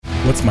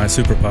What's my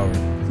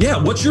superpower? Yeah,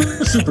 what's your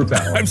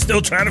superpower? I'm still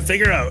trying to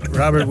figure out.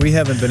 Robert, we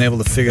haven't been able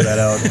to figure that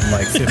out in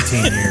like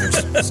 15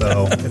 years.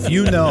 So if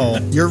you know,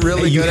 you're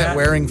really good at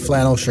wearing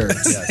flannel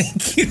shirts. yes.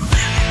 Thank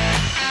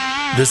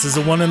you. This is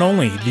the one and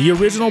only, the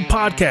original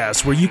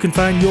podcast where you can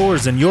find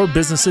yours and your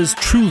business's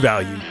true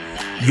value.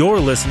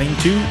 You're listening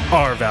to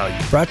Our Value.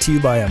 Brought to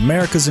you by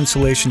America's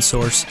insulation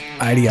source,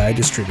 IDI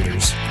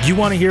Distributors. You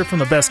want to hear from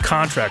the best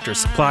contractors,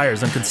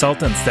 suppliers, and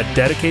consultants that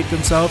dedicate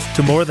themselves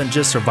to more than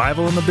just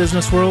survival in the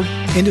business world?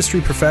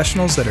 Industry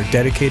professionals that are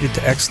dedicated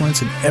to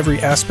excellence in every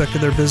aspect of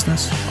their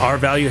business. Our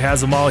Value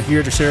has them all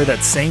here to share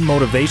that same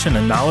motivation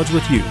and knowledge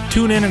with you.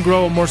 Tune in and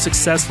grow a more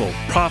successful,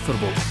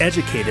 profitable,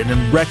 educated,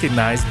 and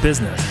recognized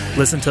business.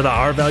 Listen to the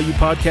Our Value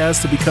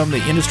podcast to become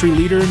the industry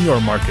leader in your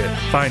market.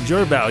 Find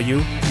your value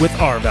with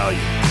Our Value.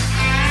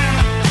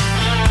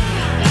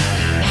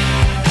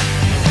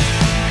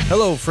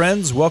 Hello,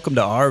 friends. Welcome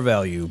to Our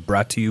Value,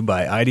 brought to you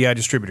by IDI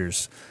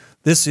Distributors.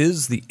 This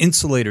is the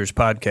Insulators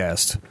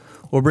Podcast.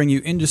 We'll bring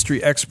you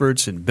industry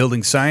experts in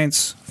building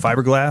science,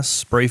 fiberglass,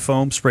 spray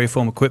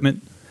foam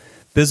equipment,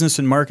 business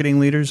and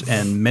marketing leaders,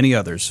 and many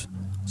others.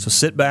 So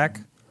sit back,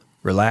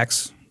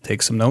 relax,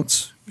 take some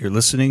notes. You're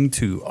listening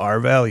to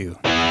Our Value.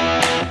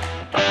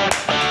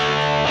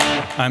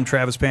 I'm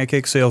Travis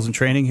Pancake, Sales and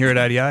Training here at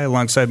IDI,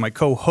 alongside my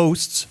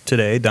co-hosts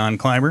today, Don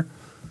Clymer.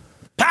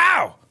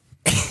 Pow!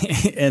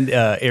 And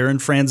Aaron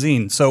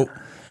Franzine. So,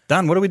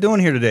 Don, what are we doing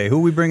here today? Who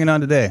are we bringing on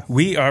today?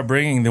 We are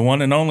bringing the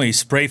one and only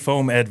spray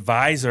foam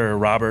advisor,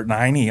 Robert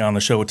Niney, on the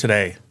show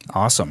today.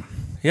 Awesome.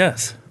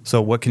 Yes.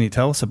 So, what can you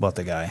tell us about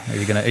the guy? Are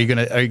you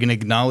gonna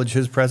acknowledge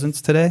his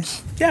presence today?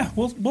 Yeah,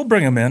 we'll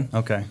bring him in.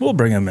 Okay. We'll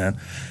bring him in.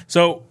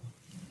 So,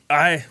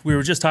 we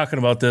were just talking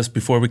about this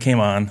before we came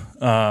on.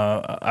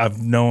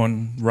 I've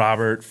known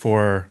Robert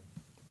for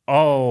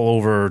all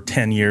over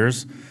 10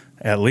 years,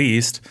 at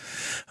least,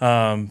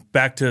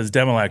 back to his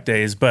Demilec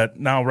days. But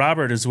now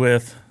Robert is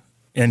with,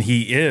 and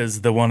he is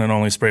the one and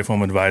only spray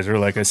foam advisor,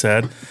 like I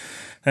said.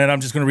 And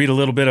I'm just going to read a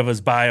little bit of his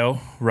bio.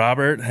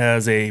 Robert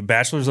has a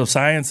Bachelor's of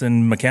Science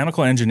in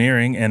Mechanical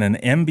Engineering and an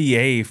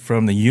MBA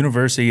from the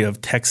University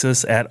of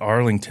Texas at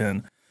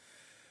Arlington.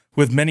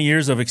 With many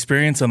years of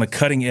experience on the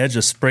cutting edge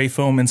of spray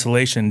foam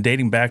insulation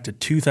dating back to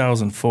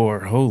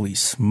 2004. Holy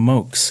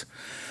smokes.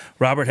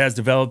 Robert has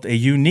developed a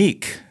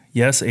unique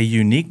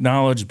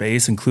knowledge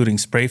base, including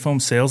spray foam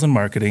sales and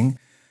marketing,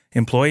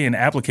 employee and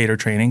applicator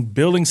training,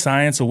 building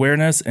science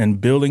awareness, and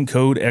building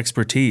code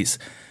expertise.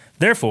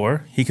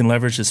 Therefore, he can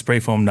leverage his spray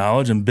foam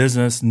knowledge and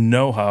business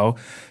know-how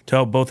to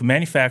help both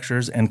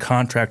manufacturers and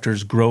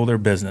contractors grow their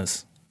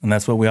business. And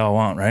that's what we all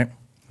want, right?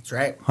 That's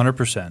right.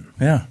 100%.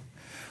 Yeah.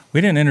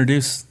 We didn't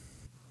introduce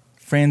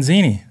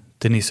Franzini.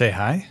 Didn't he say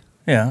hi?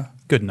 Yeah.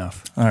 Good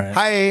enough. All right.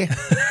 Hi.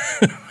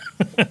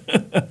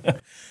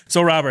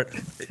 So, Robert,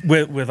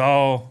 with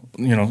all,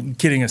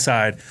 kidding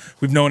aside,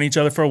 we've known each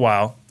other for a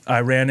while.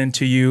 I ran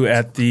into you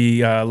at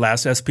the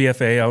last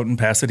SPFA out in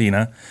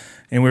Pasadena,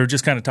 and we were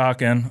just kind of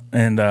talking,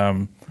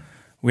 and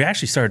we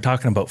actually started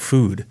talking about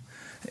food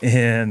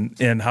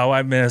and how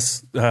I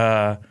miss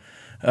the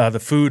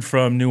food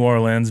from New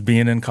Orleans,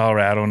 being in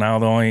Colorado. Now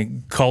the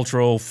only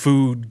cultural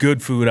food,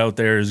 good food out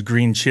there is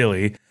green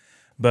chili.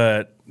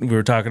 But we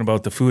were talking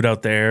about the food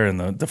out there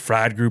and the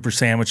fried grouper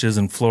sandwiches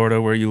in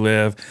Florida where you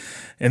live.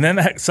 And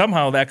then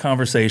somehow that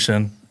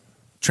conversation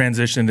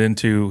transitioned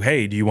into,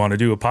 hey, do you want to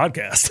do a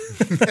podcast?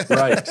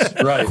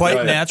 Right.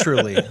 Quite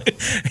naturally.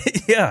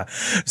 Yeah.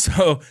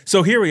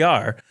 So here we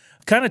are.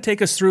 Kind of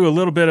take us through a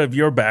little bit of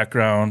your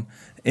background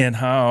and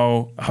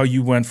how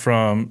you went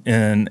from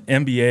an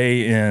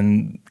MBA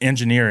in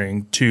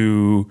engineering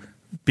to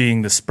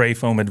being the spray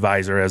foam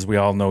advisor as we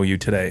all know you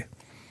today.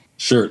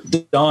 Sure.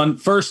 Don,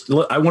 first,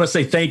 I want to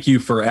say thank you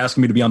for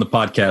asking me to be on the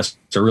podcast.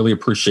 I really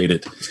appreciate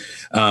it.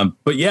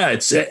 But yeah,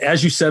 it's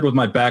as you said with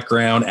my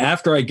background,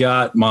 after I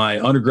got my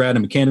undergrad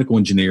in mechanical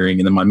engineering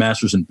and then my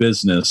master's in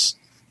business,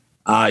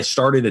 I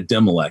started at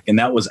Demilec, and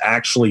that was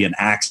actually an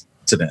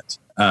accident.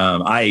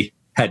 I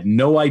had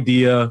no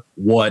idea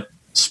what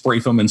spray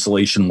foam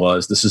insulation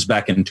was. This is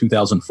back in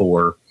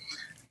 2004.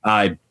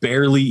 I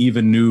barely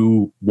even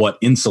knew what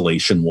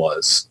insulation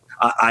was.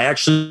 I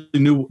actually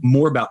knew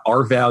more about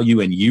R value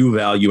and U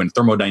value and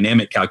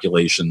thermodynamic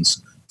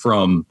calculations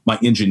from my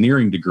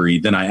engineering degree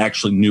than I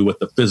actually knew what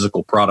the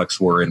physical products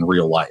were in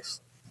real life.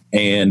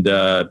 And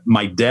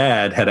my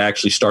dad had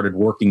actually started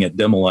working at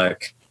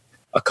Demilec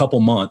a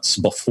couple months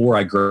before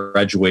I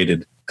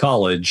graduated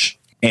college,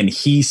 and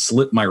he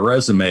slipped my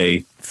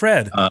resume.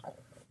 Fred.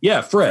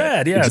 Yeah, Fred.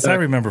 Fred, yes, exactly. I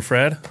remember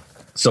Fred.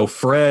 So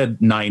Fred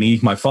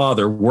Niney, my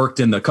father, worked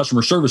in the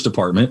customer service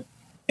department,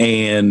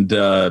 and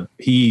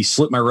he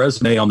slipped my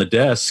resume on the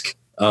desk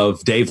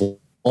of Dave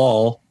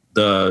Law,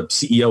 the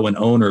CEO and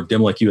owner of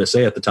Demilec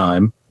USA at the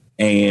time.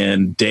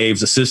 And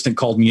Dave's assistant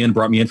called me in,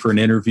 brought me in for an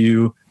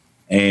interview,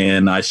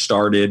 and I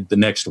started the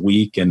next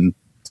week. And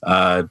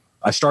I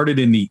started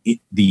in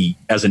the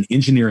as an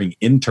engineering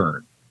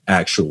intern,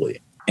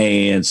 actually,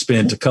 and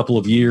spent a couple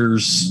of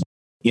years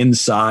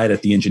inside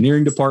at the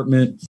engineering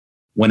department.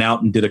 Went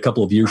out and did a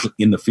couple of years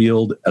in the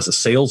field as a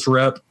sales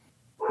rep.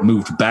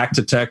 moved back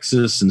to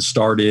Texas and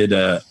started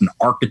an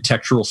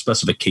architectural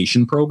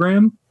specification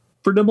program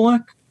for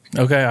Demilec.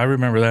 Okay, I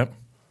remember that.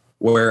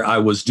 Where I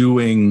was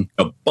doing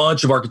a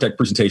bunch of architect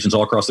presentations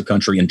all across the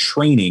country and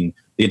training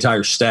the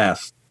entire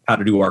staff how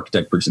to do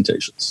architect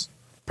presentations.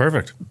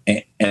 Perfect.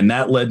 And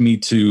that led me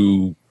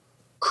to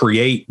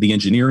create the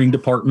engineering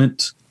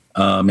department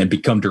and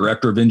become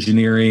director of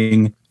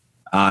engineering.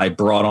 I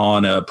brought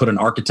on, put an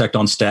architect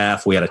on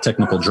staff. We had a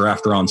technical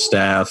drafter on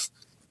staff.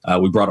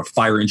 We brought a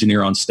fire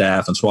engineer on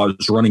staff. And so I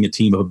was running a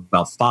team of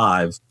about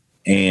 5,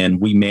 and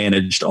we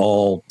managed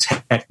all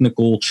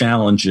technical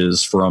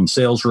challenges from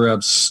sales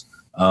reps,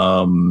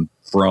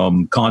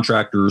 from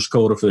contractors,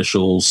 code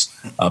officials,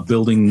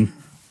 builders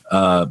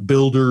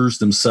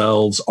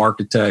themselves,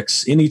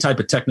 architects, any type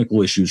of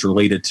technical issues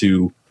related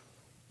to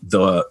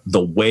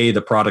the way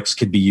the products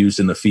could be used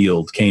in the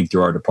field came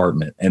through our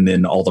department. And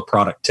then all the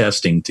product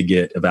testing to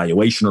get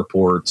evaluation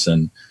reports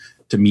and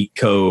to meet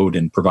code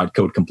and provide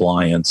code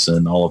compliance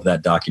and all of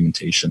that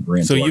documentation.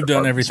 So you've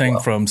done everything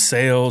from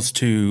sales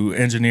to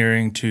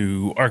engineering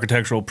to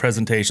architectural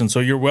presentation. So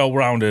you're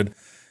well-rounded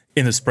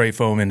in the spray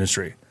foam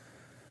industry.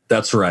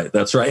 That's right.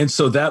 That's right. And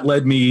so that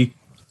led me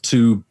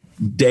to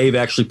Dave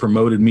actually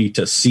promoted me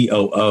to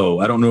COO.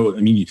 I don't know.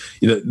 I mean,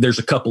 there's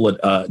a couple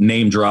of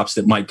name drops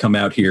that might come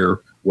out here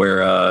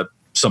where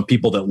some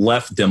people that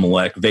left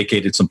Demilec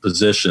vacated some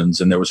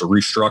positions, and there was a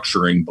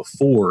restructuring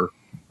before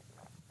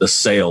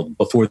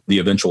the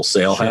eventual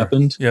sale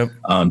happened. Yep.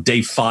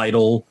 Dave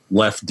Feidel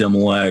left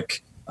Demilec.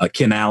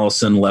 Ken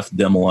Allison left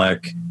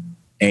Demilec,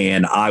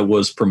 and I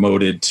was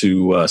promoted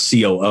to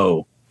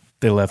COO.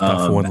 They left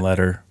off one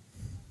letter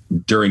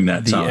during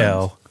that time.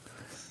 DL.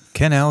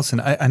 Ken Allison,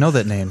 I know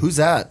that name. Who's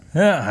that?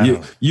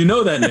 Yeah, you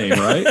know that name,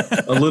 right?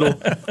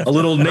 a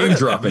little name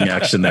dropping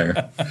action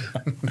there.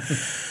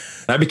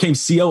 I became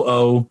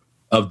COO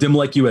of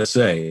Demilec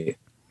USA,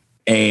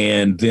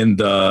 and then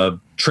the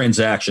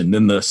transaction,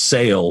 then the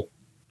sale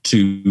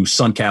to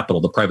Sun Capital,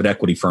 the private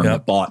equity firm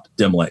that bought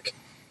Demilec,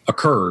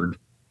 occurred,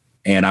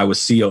 and I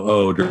was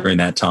COO during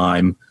that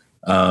time.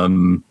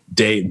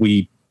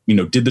 We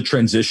did the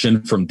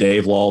transition from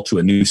Dave Law to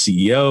a new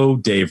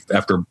CEO. Dave,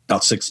 after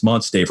about 6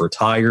 months, Dave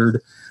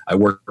retired. I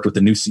worked with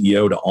the new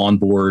CEO to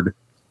onboard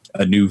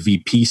a new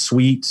VP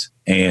suite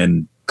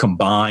and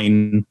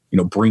combine,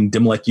 bring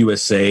Demilec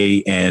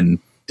USA and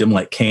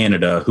Demilec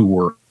Canada, who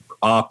were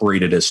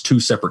operated as 2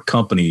 separate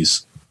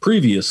companies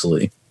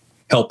previously,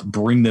 help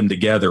bring them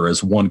together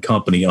as one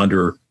company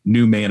under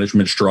new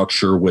management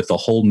structure with a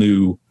whole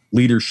new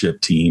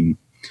leadership team.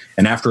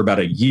 And after about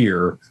a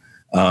year,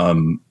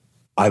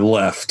 I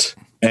left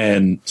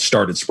and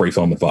started Spray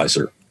Foam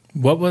Advisor.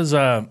 What was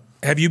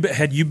had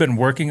you been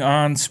working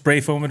on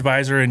Spray Foam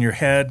Advisor in your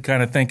head,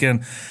 kind of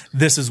thinking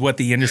this is what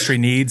the industry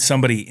needs,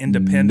 somebody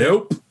independent?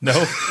 Nope. No,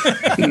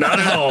 not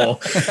at all.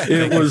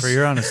 Thank you for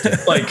your honesty.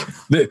 Like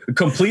the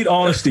complete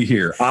honesty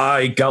here.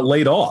 I got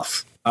laid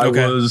off. I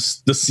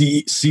was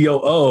the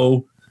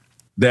COO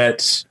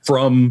that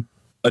from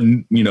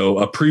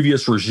a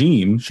previous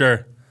regime.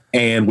 Sure.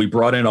 And we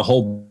brought in a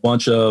whole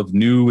bunch of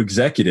new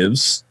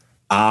executives.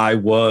 I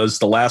was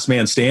the last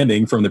man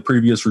standing from the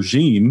previous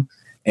regime,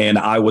 and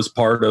I was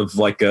part of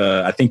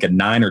I think a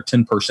 9 or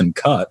 10 person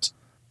cut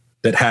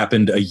that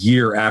happened a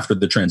year after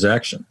the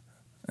transaction.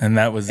 And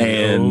that was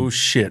the oh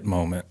shit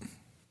moment.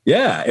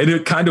 Yeah, and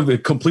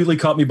it completely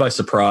caught me by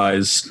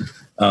surprise.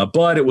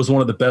 But it was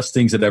one of the best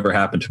things that ever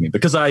happened to me,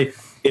 because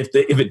if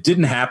it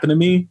didn't happen to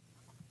me,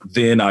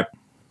 then I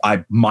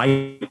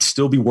might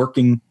still be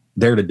working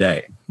there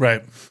today.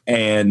 Right.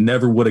 And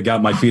never would have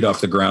got my feet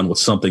off the ground with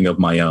something of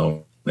my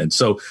own. And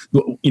so,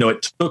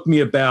 it took me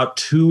about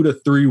 2 to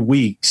 3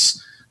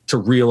 weeks to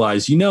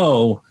realize,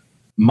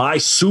 my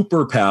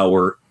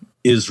superpower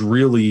is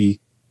really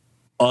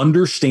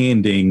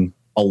understanding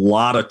a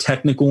lot of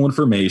technical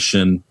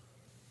information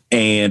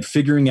and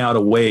figuring out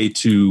a way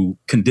to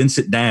condense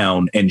it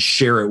down and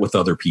share it with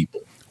other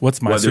people.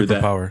 What's my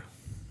superpower?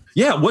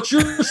 What's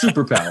your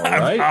superpower,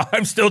 right?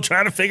 I'm still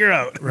trying to figure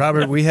out.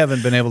 Robert, we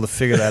haven't been able to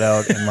figure that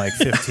out in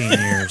 15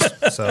 years.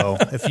 So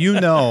if you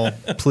know,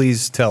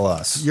 please tell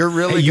us. You're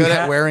really good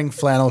at wearing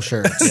flannel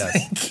shirts.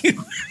 Yes.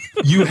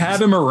 You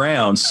have him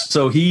around,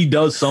 so he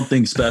does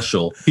something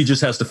special. He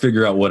just has to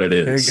figure out what it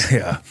is.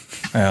 Yeah.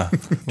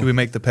 Do we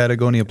make the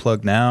Patagonia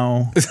plug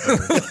now? He's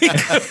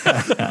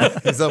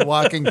a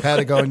walking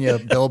Patagonia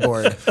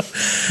billboard.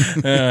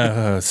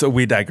 So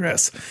we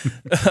digress.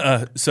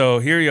 So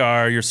here you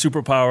are. Your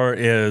superpower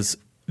is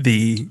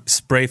the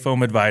Spray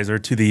Foam Advisor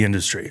to the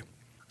industry.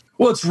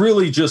 Well, it's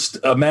really just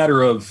a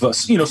matter of,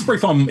 Spray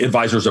Foam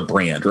Advisor is a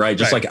brand, right?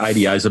 Just like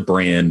IDI is a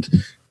brand.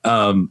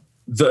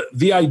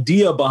 The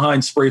idea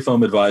behind Spray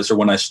Foam Advisor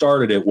when I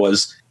started it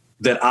was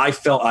that I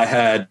felt I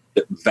had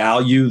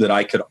value that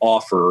I could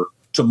offer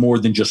to more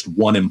than just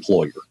one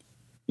employer.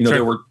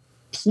 There were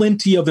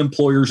plenty of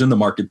employers in the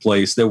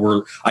marketplace.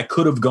 I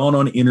could have gone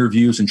on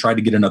interviews and tried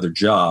to get another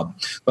job,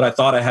 but I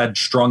thought I had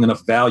strong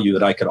enough value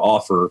that I could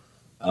offer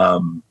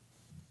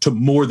to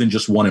more than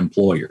just one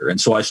employer.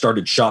 And so I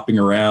started shopping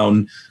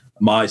around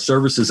my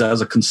services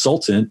as a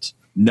consultant,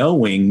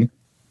 knowing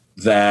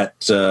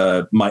that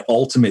my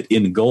ultimate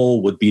end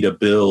goal would be to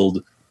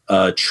build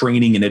a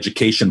training and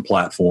education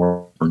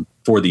platform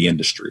for the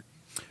industry.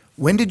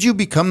 When did you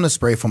become the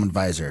Spray Foam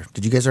Advisor?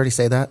 Did you guys already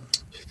say that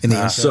in the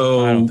intro?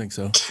 So I don't think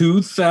so.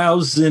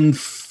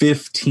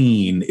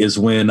 2015 is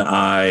when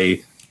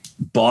I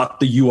bought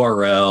the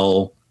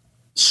URL,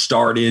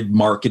 started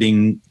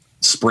marketing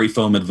Spray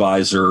Foam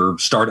Advisor.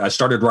 I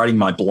started writing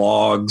my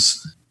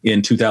blogs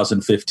in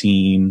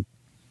 2015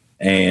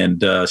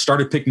 and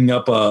started picking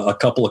up a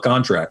couple of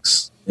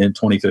contracts in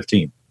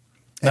 2015.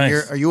 And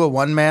Nice. are you a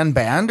one-man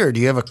band, or do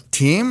you have a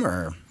team,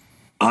 or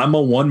I'm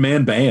a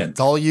one-man band. it's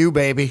all you,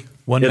 baby?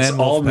 One It's man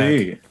all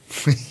Wolfpack.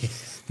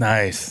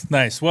 me.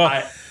 Nice.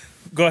 Well,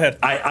 go ahead.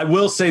 I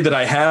will say that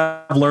I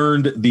have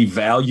learned the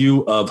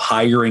value of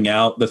hiring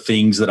out the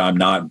things that I'm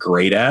not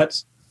great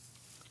at.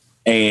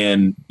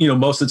 And,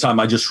 most of the time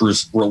I just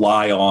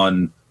rely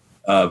on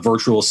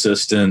virtual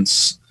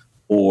assistants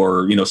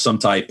or, some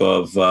type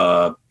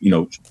of,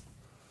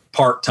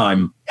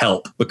 part-time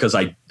help because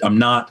I'm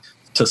not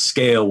to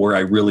scale where I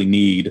really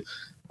need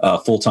a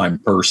full-time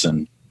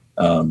person.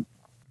 And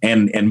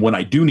when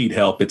I do need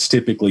help, it's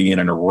typically in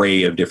an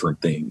array of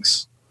different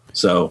things.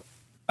 So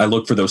I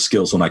look for those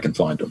skills when I can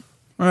find them.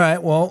 All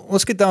right. Well,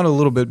 let's get down to a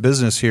little bit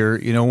business here.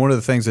 One of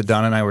the things that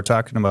Don and I were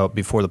talking about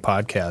before the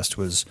podcast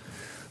was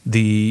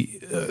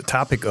the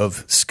topic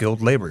of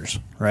skilled laborers,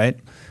 right?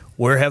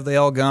 Where have they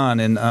all gone?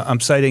 And I'm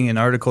citing an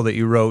article that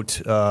you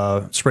wrote,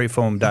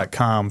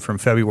 sprayfoam.com from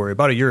February,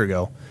 about a year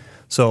ago.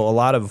 So a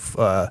lot of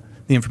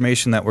the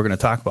information that we're going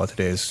to talk about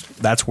today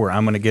that's where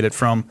I'm going to get it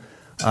from.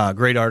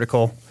 Great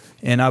article.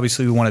 And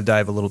obviously we want to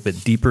dive a little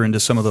bit deeper into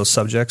some of those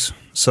subjects.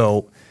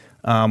 So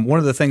one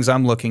of the things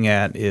I'm looking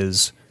at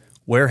is,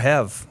 where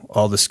have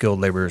all the skilled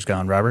laborers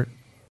gone, Robert?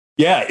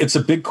 Yeah, it's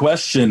a big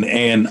question.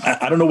 And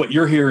I don't know what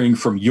you're hearing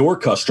from your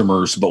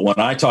customers, but when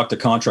I talk to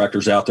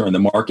contractors out there in the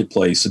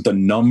marketplace, the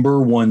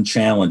number one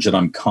challenge that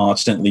I'm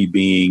constantly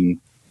being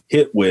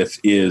hit with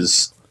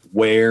is,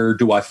 where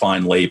do I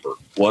find labor?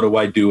 What do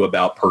I do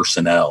about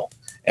personnel?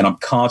 And I'm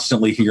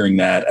constantly hearing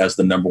that as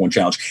the number one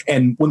challenge.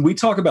 And when we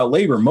talk about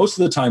labor, most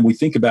of the time we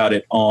think about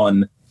it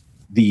on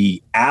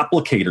the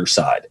applicator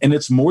side. And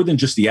it's more than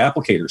just the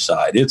applicator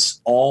side.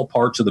 It's all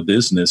parts of the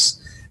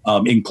business,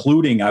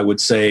 including, I would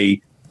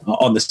say,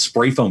 on the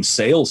spray foam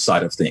sales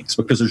side of things,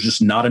 because there's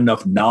just not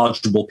enough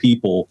knowledgeable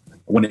people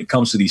when it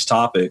comes to these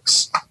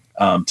topics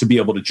to be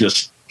able to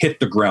just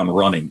hit the ground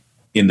running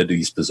into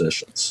these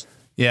positions.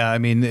 Yeah, I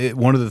mean,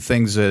 one of the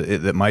things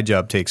that my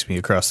job takes me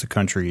across the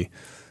country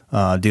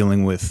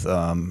dealing with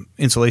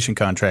insulation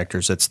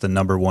contractors, that's the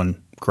number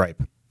one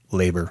gripe.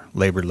 Labor.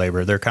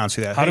 They're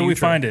constantly that. How do we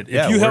find it?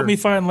 If you help me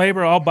find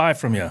labor, I'll buy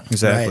from you.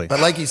 Exactly. Right.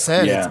 But like you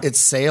said, Yeah. it's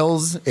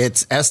sales,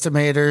 it's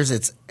estimators,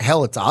 it's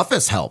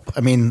office help.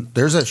 I mean,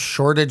 there's a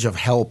shortage of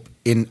help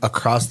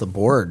across the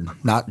board,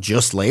 not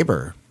just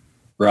labor.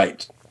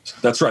 Right.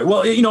 That's right.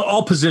 Well,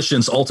 all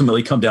positions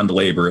ultimately come down to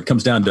labor. It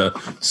comes down to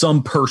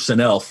some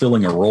personnel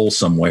filling a role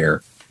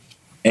somewhere.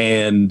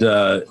 And,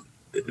 the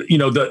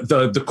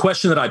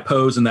question that I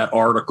pose in that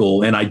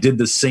article, and I did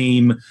the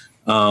same,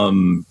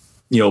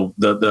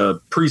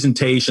 the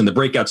presentation, the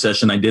breakout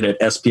session I did at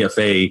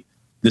SPFA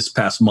this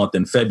past month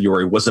in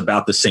February was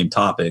about the same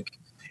topic.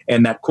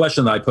 And that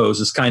question that I pose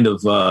is kind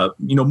of,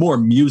 more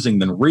amusing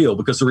than real,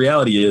 because the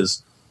reality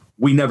is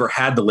we never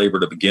had the labor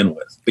to begin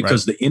with,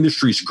 because the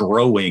industry's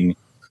growing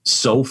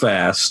so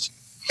fast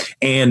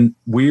and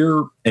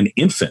we're an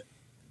infant,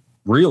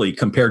 really,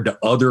 compared to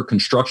other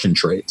construction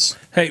trades.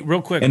 Hey,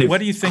 real quick, what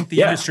do you think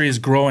the industry is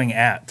growing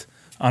at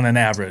on an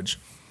average?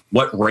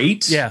 What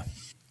rate? Yeah.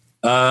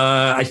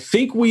 I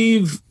think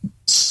we've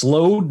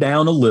slowed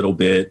down a little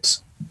bit,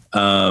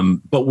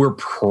 but we're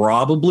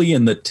probably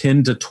in the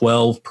 10 to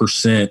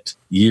 12%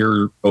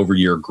 year over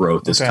year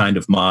growth. Is kind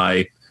of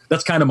my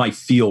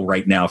feel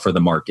right now for the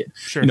market.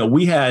 Sure.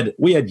 We had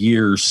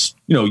years,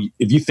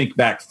 if you think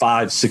back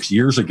 5-6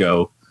 years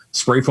ago,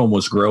 spray foam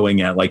was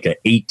growing at like an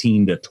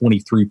 18 to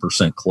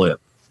 23%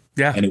 clip.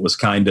 Yeah. And it was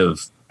kind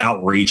of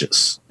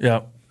outrageous.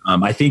 Yeah.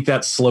 I think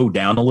that slowed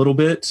down a little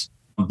bit,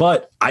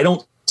 but I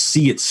don't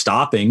see it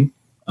stopping.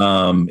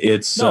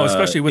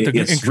 Especially with the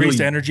increased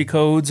really, energy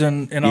codes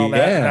and all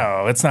that.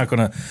 No, it's not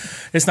gonna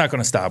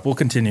stop. We'll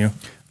continue.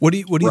 What do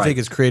you think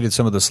has created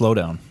some of the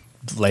slowdown?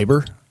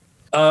 Labor?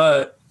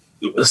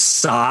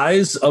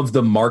 Size of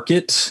the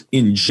market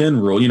in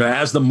general.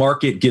 As the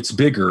market gets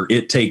bigger,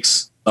 it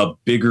takes a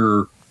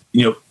bigger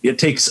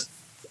piece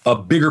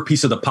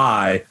of the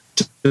pie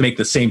to make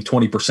the same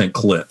 20%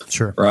 clip.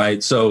 Sure.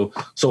 Right. So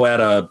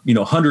at a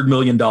 $100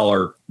 million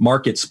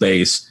market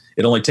space,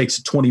 it only takes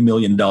a $20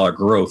 million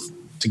growth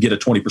to get a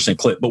 20%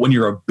 clip. But when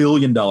you're a $1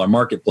 billion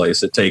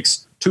marketplace, it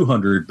takes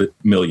 $200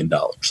 million.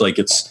 Like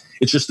it's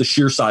just the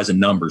sheer size of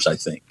numbers, I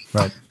think.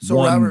 Right.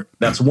 So Robert,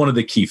 that's one of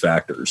the key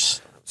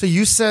factors. So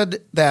you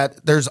said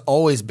that there's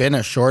always been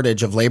a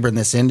shortage of labor in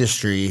this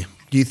industry.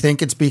 Do you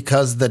think it's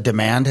because the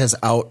demand has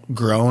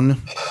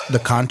outgrown the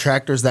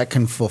contractors that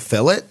can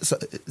fulfill it? So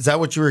is that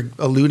what you were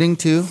alluding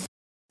to?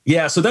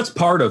 Yeah, so that's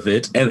part of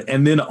it.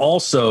 And then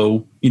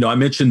also, I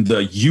mentioned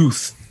the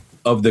youth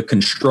of the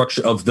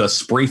construction of the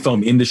spray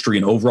foam industry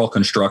and overall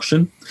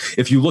construction,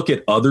 if you look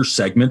at other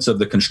segments of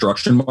the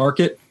construction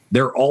market,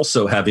 they're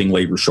also having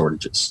labor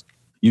shortages.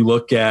 You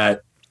look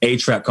at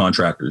HVAC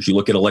contractors, you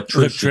look at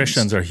electricians.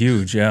 Electricians are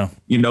huge, yeah.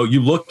 You know,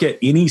 you look at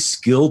any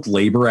skilled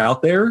labor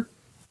out there,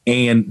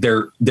 and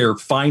they're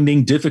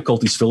finding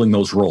difficulties filling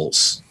those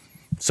roles.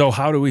 So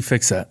how do we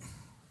fix that?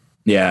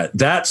 Yeah,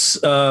 that's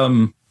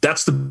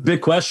the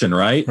big question,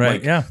 right?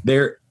 Right.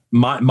 Like,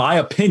 my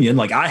opinion,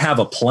 like I have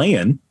a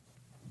plan,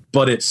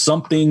 but it's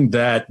something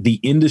that the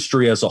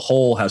industry as a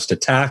whole has to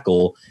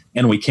tackle,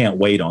 and we can't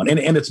wait on.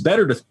 And it's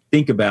better to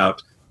think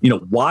about, you know,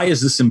 why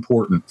is this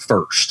important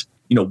first?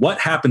 You know, what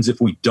happens if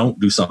we don't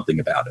do something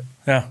about it?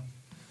 Yeah.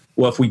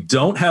 Well, if we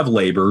don't have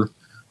labor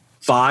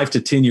 5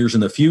 to 10 years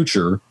in the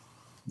future,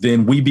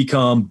 then we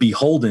become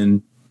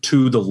beholden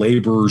to the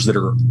laborers that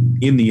are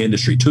in the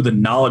industry, to the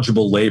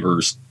knowledgeable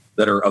laborers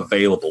that are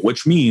available,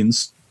 which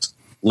means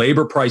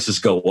labor prices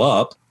go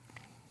up.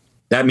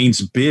 That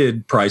means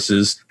bid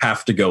prices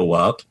have to go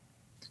up.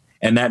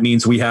 And that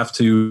means we have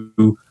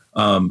to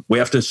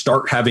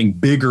start having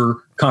bigger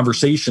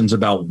conversations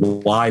about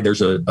why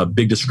there's a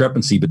big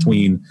discrepancy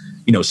between,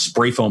 you know,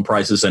 spray foam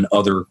prices and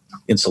other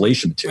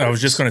insulation materials. I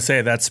was just going to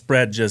say that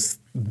spread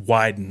just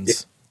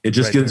widens. It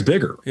just gets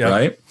bigger,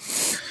 right?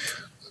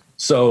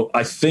 So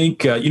I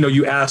think,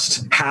 you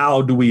asked,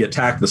 how do we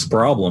attack this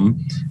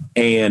problem?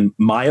 And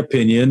my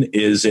opinion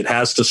is it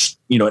has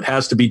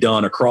to be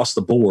done across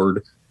the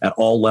board at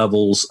all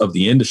levels of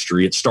the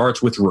industry. It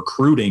starts with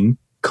recruiting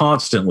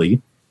constantly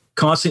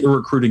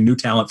recruiting new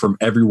talent from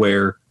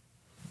everywhere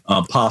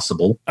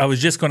possible. I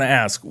was just going to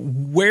ask,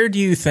 where do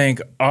you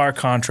think our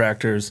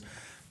contractors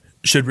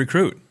should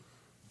recruit?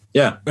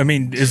 Yeah. I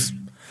mean,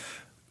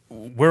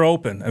 we're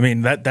open. I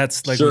mean,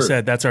 that's like we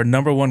said, that's our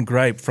number one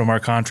gripe from our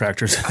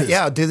contractors.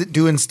 Yeah. Do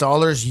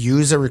installers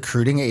use a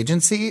recruiting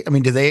agency? I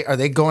mean, are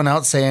they going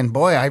out saying,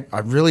 boy, I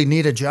really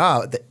need a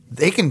job?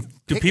 They can.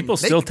 Do people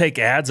still take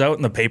ads out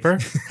in the paper?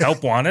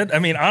 Help wanted? I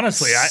mean,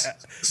 honestly,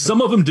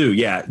 some of them do.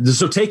 Yeah.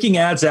 So taking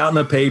ads out in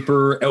the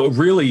paper,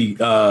 really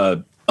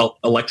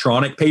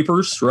electronic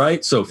papers,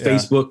 right? So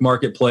Facebook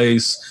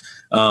Marketplace,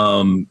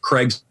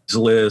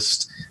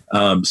 Craigslist,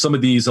 some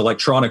of these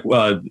electronic,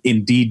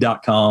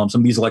 Indeed.com,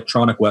 some of these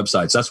electronic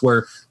websites. That's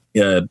where,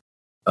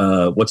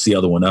 what's the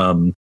other one?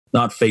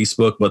 Not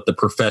Facebook, but the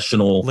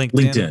professional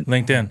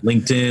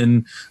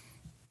LinkedIn.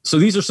 So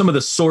these are some of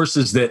the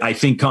sources that I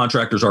think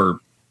contractors are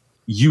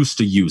used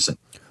to using.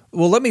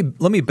 Well, let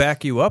me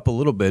back you up a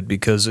little bit,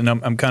 because, and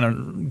I'm kind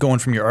of going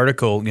from your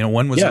article, you know,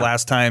 when was the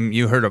last time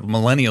you heard a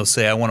millennial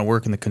say, I want to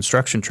work in the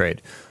construction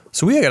trade?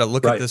 So we got to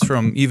look at this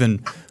from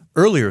even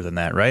earlier than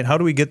that, right? How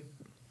do we get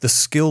the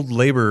skilled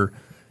labor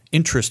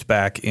interest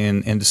back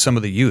into some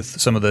of the youth,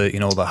 some of the, you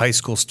know, the high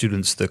school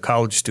students, the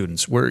college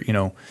students, where, you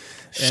know,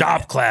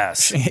 shop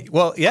class.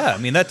 Well, yeah, I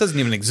mean, that doesn't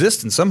even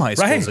exist in some high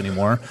schools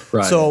anymore.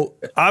 Right. So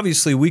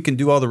obviously we can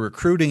do all the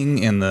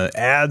recruiting and the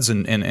ads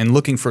and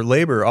looking for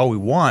labor all we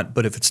want,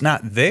 but if it's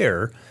not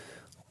there,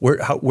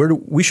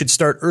 we should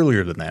start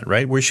earlier than that,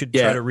 right? We should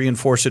try to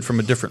reinforce it from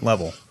a different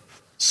level.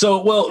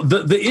 So, well,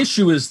 the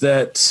issue is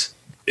that,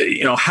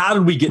 you know, how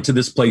did we get to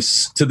this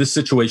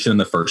situation in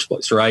the first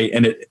place, right?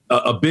 And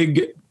a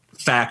big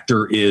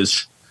factor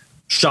is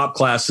shop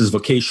classes,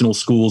 vocational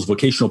schools,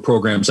 vocational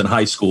programs in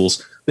high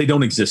schools. They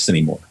don't exist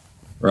anymore,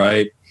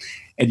 right?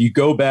 And you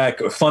go back,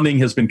 funding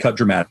has been cut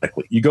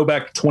dramatically. You go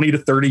back 20 to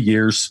 30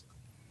 years,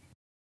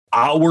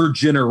 our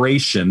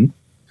generation,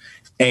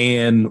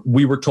 and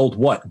we were told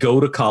what? Go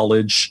to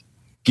college,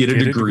 get a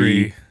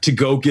degree, to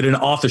go get an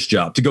office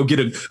job, to go get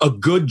a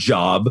good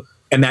job.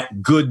 And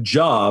that good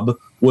job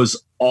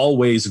was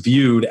always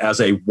viewed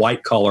as a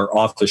white-collar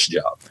office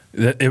job.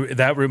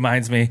 That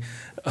reminds me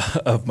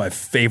of my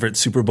favorite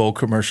Super Bowl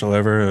commercial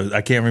ever.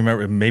 I can't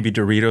remember, maybe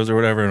Doritos or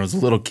whatever, and it was a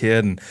little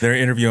kid, and they're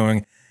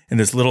interviewing, and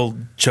this little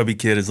chubby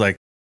kid is like,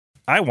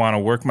 I want to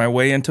work my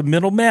way into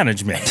middle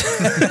management.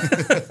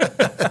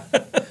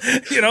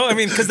 You know, I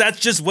mean, because that's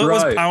just what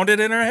was pounded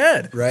in her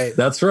head. Right.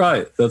 That's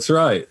right.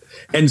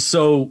 And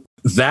so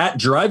that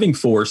driving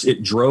force,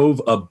 it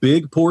drove a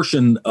big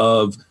portion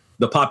of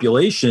the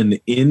population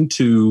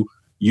into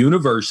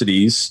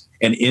universities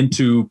and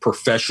into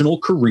professional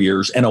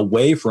careers and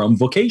away from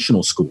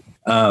vocational school.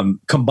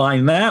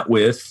 Combine that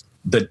with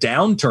the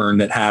downturn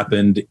that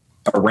happened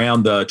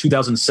around the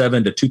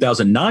 2007 to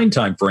 2009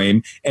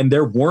 timeframe, and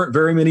there weren't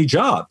very many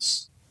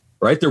jobs,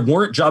 right? There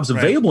weren't jobs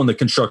available in the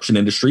construction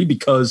industry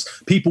because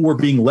people were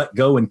being let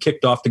go and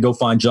kicked off to go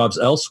find jobs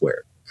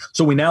elsewhere.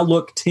 So we now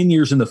look 10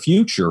 years in the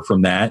future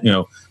from that, you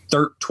know,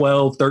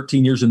 12,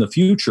 13 years in the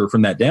future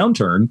from that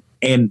downturn,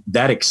 and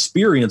that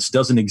experience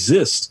doesn't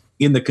exist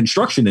in the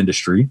construction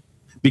industry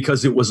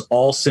because it was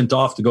all sent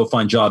off to go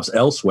find jobs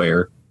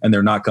elsewhere, and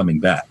they're not coming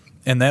back.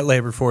 And that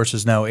labor force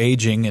is now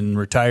aging and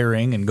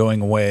retiring and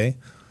going away.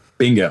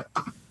 Bingo.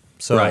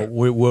 So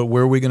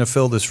where are we going to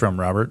fill this from,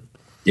 Robert?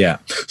 Yeah.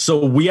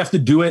 So we have to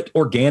do it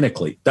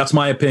organically. That's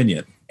my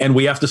opinion. And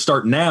we have to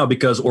start now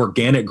because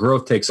organic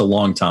growth takes a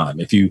long time.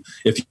 If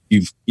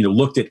you've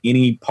looked at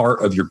any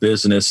part of your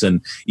business,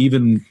 and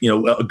even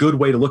a good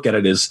way to look at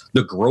it is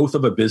the growth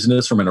of a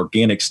business from an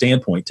organic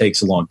standpoint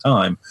takes a long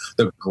time.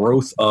 The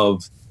growth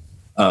of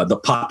the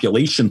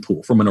population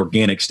pool from an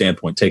organic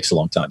standpoint takes a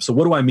long time. So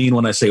what do I mean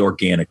when I say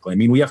organically? I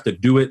mean, we have to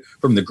do it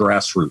from the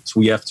grassroots.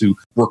 We have to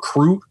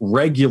recruit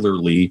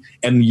regularly.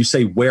 And you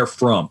say, where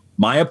from?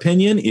 My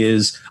opinion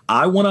is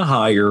I want to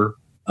hire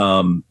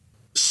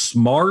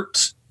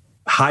smart,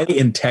 high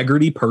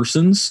integrity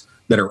persons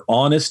that are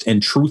honest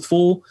and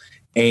truthful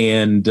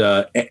and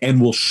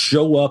will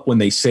show up when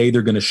they say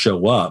they're going to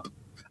show up.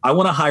 I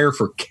want to hire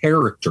for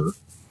character,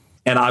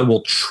 and I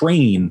will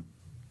train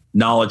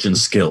knowledge and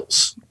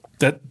skills.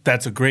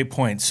 That's a great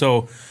point.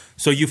 So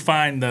you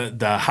find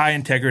the high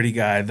integrity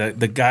guy,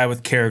 the guy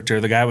with character,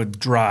 the guy with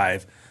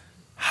drive.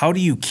 How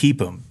do you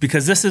keep him?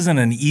 Because this isn't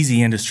an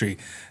easy industry.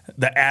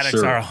 The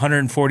attics are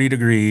 140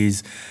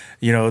 degrees.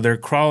 They're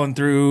crawling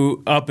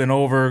through up and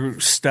over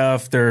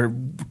stuff. They're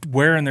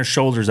wearing their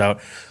shoulders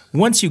out.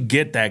 Once you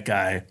get that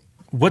guy,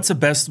 what's the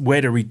best way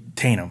to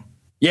retain him?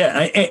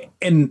 Yeah,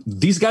 and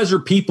these guys are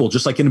people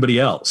just like anybody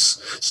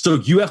else. So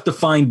you have to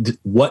find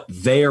what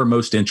they are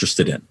most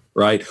interested in,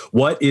 right?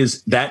 What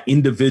is that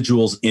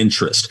individual's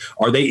interest?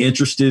 Are they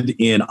interested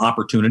in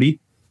opportunity?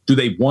 Do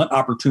they want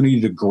opportunity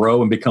to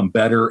grow and become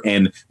better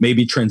and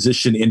maybe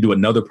transition into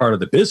another part of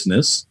the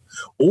business?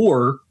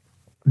 Or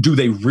do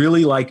they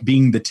really like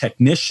being the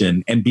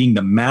technician and being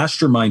the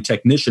mastermind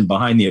technician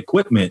behind the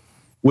equipment,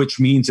 which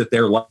means that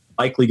they're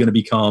likely going to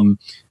become,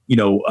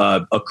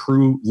 a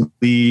crew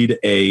lead,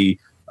 a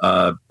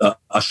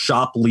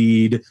shop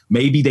lead.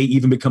 Maybe they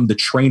even become the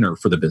trainer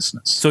for the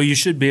business. So you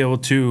should be able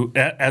to,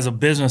 as a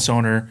business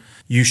owner,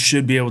 you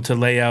should be able to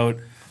lay out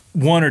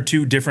one or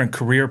two different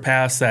career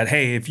paths that,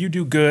 hey, if you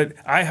do good,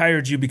 I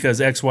hired you because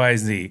X, Y,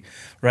 Z,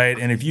 right?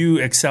 And if you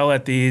excel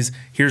at these,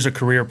 here's a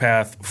career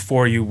path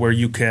for you where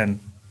you can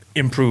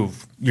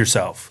improve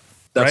yourself.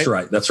 That's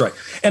right. That's right.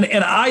 And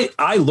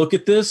I look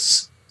at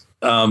this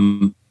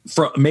from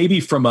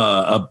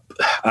a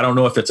I don't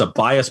know if it's a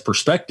biased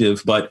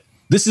perspective, but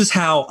this is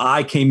how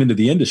I came into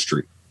the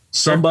industry.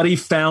 Somebody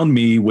found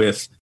me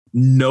with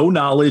no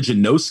knowledge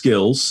and no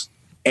skills,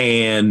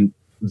 and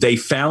they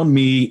found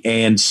me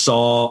and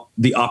saw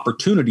the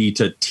opportunity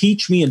to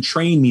teach me and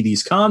train me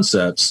these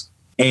concepts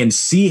and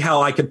see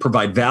how I could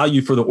provide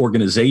value for the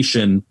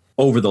organization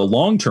over the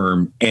long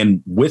term.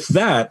 And with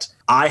that,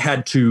 I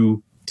had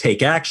to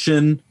take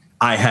action.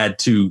 I had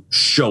to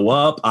show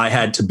up. I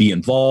had to be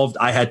involved.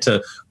 I had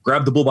to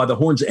grab the bull by the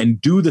horns and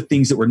do the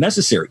things that were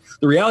necessary.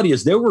 The reality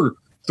is there were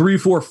 3,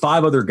 4,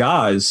 5 other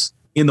guys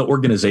in the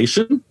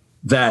organization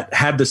that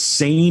had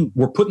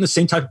were put in the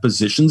same type of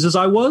positions as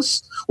I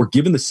was, were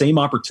given the same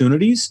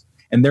opportunities,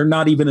 and they're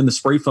not even in the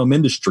spray foam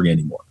industry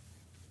anymore.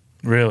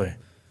 Really?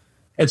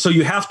 And so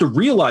you have to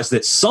realize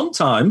that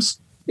sometimes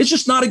it's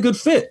just not a good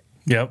fit.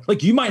 Yep.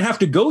 Like you might have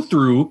to go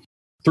through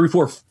 3,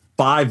 4,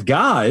 5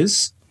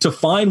 guys to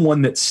find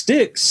one that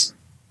sticks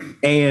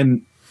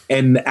and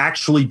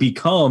actually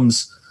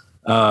becomes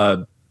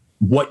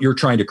what you're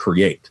trying to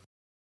create.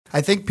 I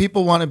think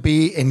people want to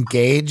be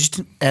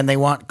engaged, and they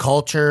want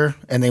culture,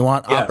 and they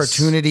want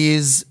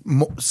opportunities,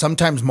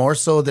 sometimes more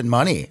so than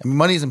money. I mean,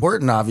 money is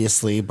important,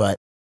 obviously, but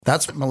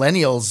that's what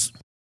millennials,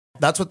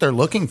 that's what they're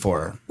looking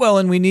for. Well,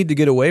 and we need to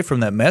get away from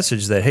that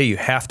message that, hey, you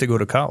have to go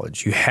to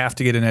college. You have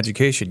to get an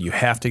education. You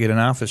have to get an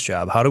office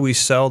job. How do we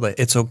sell that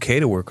it's okay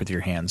to work with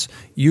your hands?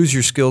 Use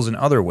your skills in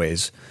other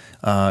ways.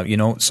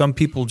 Some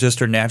people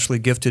just are naturally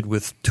gifted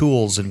with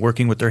tools and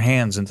working with their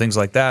hands and things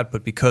like that.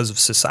 But because of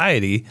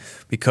society,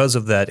 because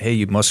of that, hey,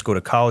 you must go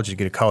to college to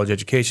get a college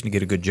education to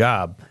get a good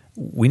job.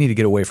 We need to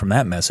get away from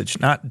that message.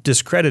 Not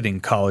discrediting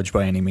college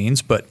by any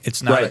means, but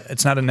it's not. Right.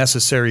 It's not a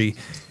necessary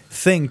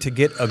thing to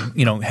get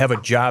have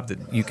a job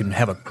that you can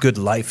have a good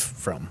life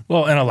from.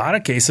 Well, in a lot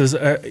of cases,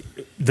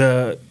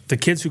 the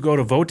kids who go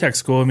to Votech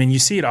school, I mean, you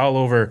see it all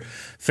over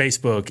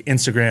Facebook,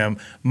 Instagram,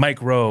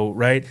 Mike Rowe,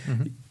 right?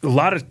 Mm-hmm. A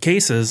lot of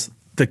cases,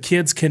 the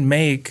kids can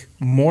make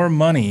more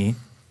money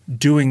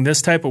doing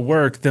this type of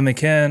work than they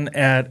can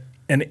at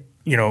an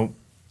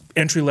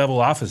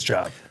entry-level office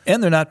job.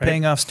 And they're not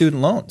paying off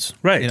student loans,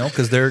 right?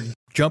 Because they're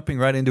jumping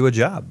right into a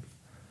job.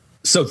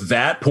 So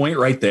that point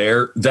right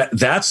there,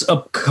 that's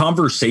a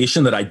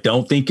conversation that I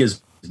don't think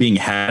is being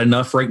had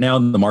enough right now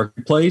in the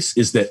marketplace,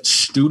 is that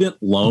student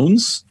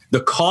loans,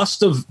 the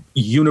cost of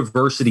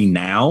university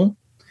now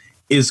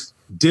is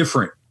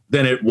different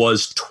than it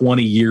was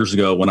 20 years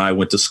ago when I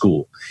went to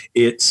school.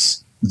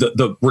 It's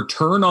the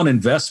return on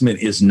investment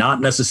is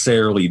not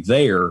necessarily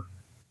there,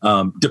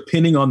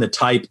 depending on the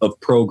type of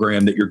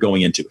program that you're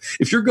going into.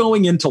 If you're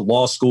going into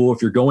law school,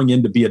 if you're going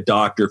in to be a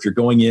doctor, if you're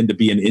going in to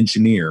be an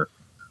engineer,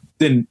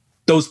 then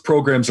those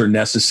programs are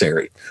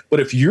necessary. But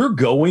if you're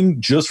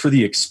going just for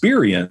the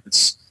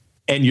experience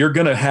and you're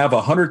going to have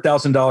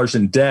 $100,000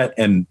 in debt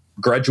and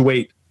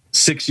graduate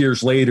 6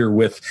 years later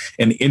with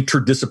an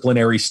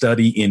interdisciplinary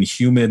study in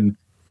human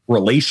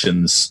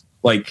relations,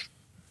 like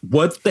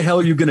what the hell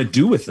are you going to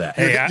do with that?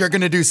 Hey, You're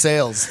going to do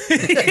sales.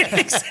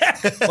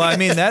 Well, I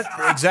mean, that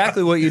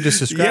exactly what you just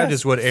described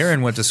is what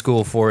Aaron went to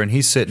school for, and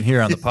he's sitting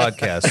here on the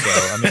podcast. So,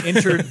 I mean,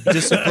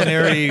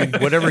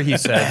 interdisciplinary, whatever he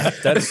said.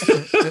 That's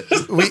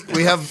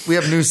we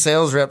have new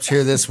sales reps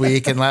here this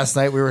week, and last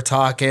night we were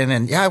talking,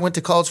 and I went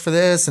to college for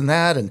this and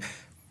that, and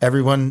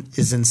everyone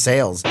is in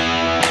sales.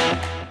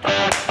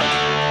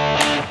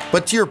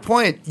 But to your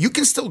point, you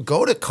can still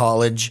go to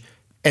college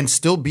and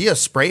still be a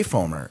spray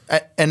foamer.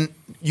 And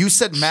you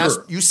said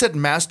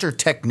master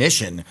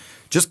technician,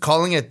 just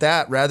calling it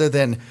that rather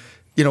than,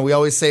 we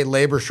always say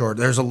labor short.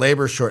 There's a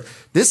labor short.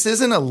 This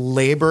isn't a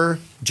labor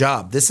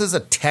job. This is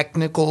a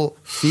technical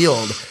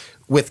field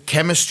with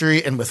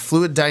chemistry and with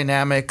fluid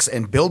dynamics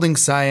and building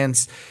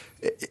science.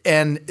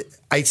 And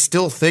I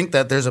still think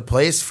that there's a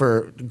place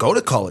for go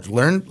to college,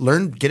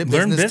 learn, get a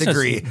business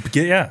degree.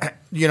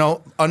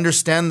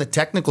 Understand the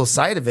technical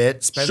side of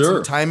it, spend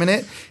some time in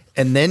it,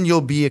 and then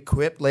you'll be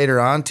equipped later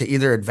on to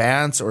either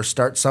advance or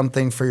start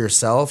something for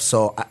yourself.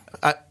 So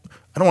I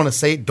don't want to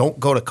say don't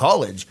go to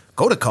college.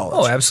 Go to college.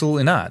 Oh,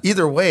 absolutely not.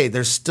 Either way,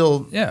 there's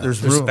still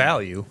there's room.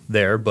 Value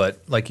there, but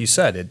like you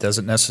said, it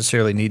doesn't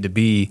necessarily need to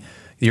be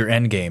your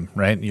end game,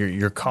 right?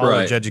 Your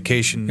college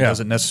education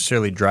doesn't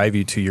necessarily drive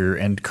you to your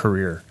end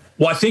career.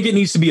 Well, I think it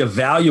needs to be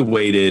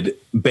evaluated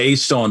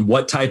based on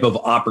what type of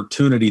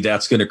opportunity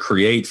that's going to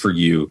create for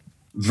you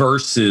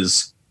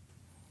versus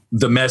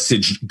the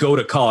message, go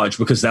to college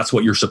because that's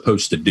what you're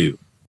supposed to do.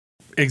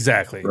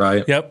 Exactly.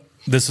 Right. Yep.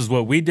 This is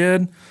what we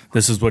did.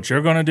 This is what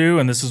you're going to do.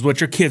 And this is what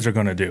your kids are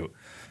going to do.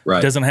 Right.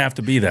 It doesn't have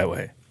to be that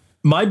way.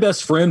 My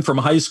best friend from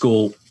high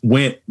school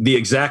went the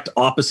exact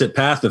opposite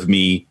path of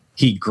me.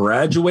 He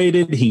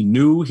graduated. He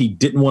knew he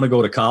didn't want to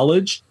go to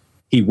college.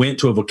 He went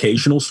to a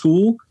vocational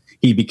school.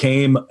 He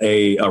became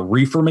a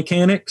reefer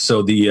mechanic.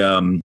 So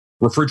the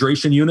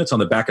refrigeration units on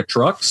the back of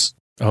trucks.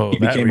 Oh, he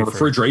became a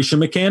refrigeration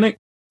mechanic.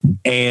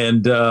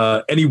 And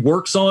he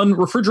works on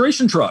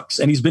refrigeration trucks.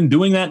 And he's been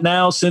doing that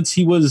now since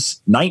he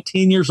was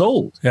 19 years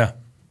old. Yeah.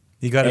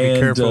 You got to be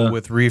careful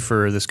with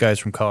reefer. This guy's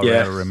from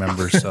Colorado,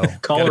 remember? So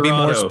got to be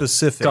more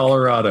specific.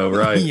 Colorado,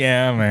 right?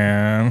 Yeah,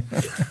 man.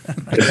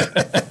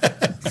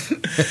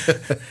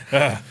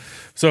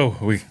 So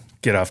we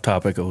get off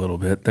topic a little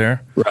bit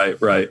there.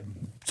 Right.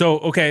 So,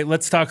 okay,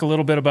 let's talk a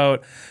little bit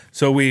about,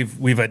 so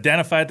we've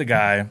identified the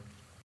guy,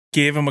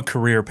 gave him a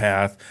career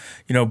path,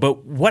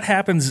 but what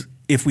happens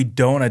if we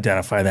don't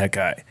identify that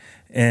guy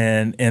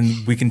and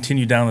we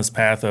continue down this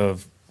path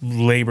of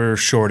labor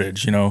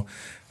shortage?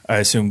 I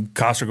assume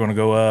costs are going to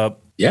go up.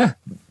 Yeah.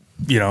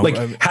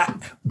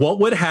 What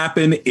would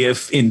happen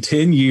if in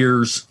 10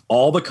 years,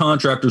 all the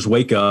contractors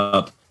wake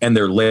up and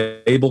their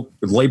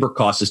labor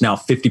cost is now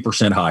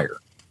 50% higher?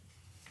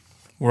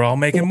 We're all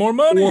making more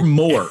money. Or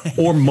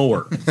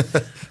more.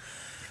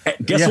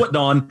 Guess what,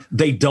 Don?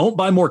 They don't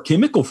buy more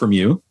chemical from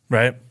you.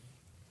 Right.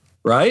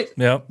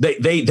 Yeah.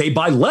 They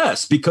buy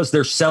less because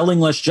they're selling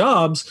less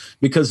jobs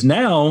because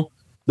now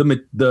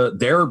the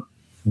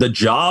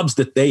jobs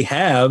that they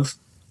have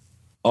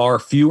are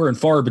fewer and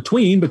far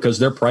between because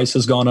their price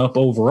has gone up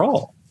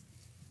overall.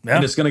 Yeah.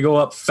 And it's going to go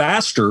up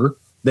faster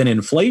than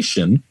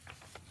inflation.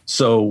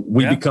 So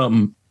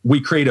we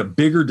create a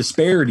bigger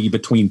disparity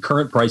between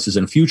current prices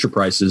and future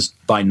prices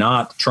by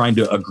not trying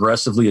to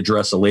aggressively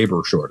address a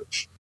labor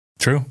shortage.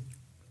 True.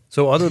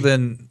 So other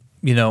than,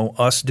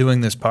 us doing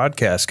this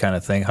podcast kind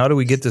of thing, how do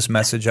we get this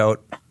message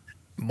out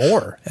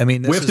more? I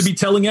mean, we have to be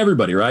telling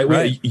everybody, right?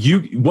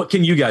 What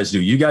can you guys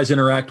do? You guys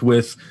interact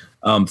with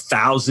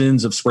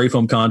thousands of spray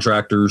foam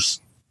contractors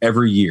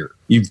every year.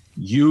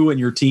 You and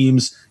your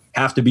teams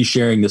have to be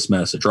sharing this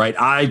message, right?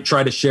 I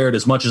try to share it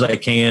as much as I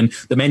can.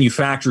 The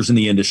manufacturers in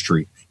the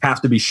industry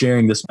have to be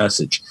sharing this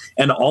message.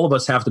 And all of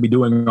us have to be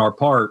doing our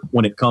part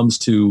when it comes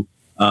to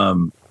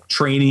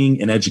training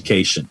and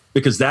education,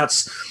 because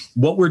that's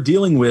what we're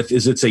dealing with.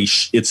 Is it's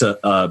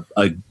a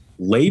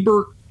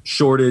labor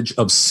shortage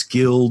of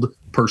skilled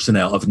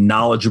personnel, of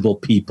knowledgeable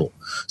people.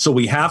 So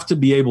we have to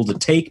be able to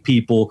take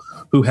people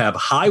who have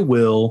high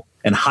will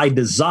and high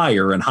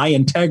desire and high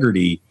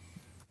integrity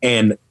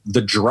and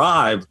the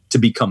drive to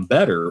become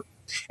better.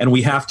 And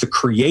we have to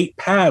create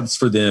paths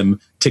for them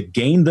to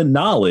gain the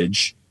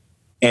knowledge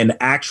and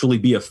actually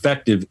be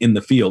effective in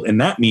the field. And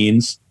that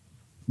means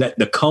that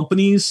the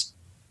companies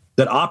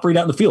that operate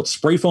out in the field,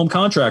 spray foam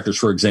contractors,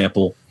 for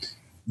example,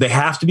 they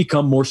have to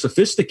become more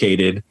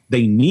sophisticated.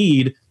 They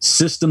need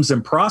systems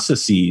and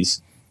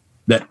processes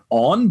that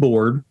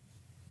onboard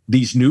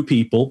these new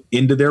people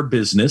into their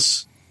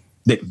business,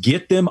 that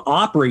get them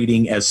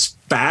operating as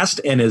fast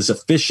and as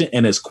efficient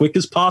and as quick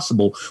as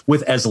possible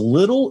with as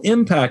little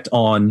impact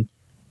on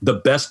the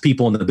best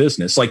people in the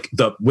business,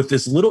 with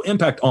this little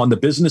impact on the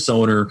business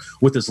owner,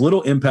 with this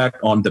little impact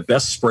on the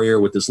best sprayer,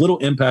 with this little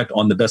impact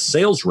on the best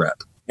sales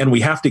rep. And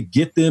we have to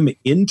get them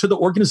into the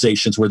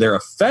organizations where they're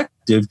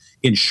effective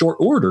in short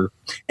order.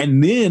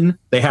 And then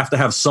they have to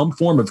have some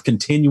form of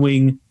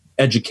continuing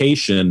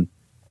education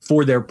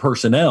for their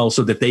personnel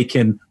so that they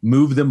can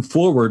move them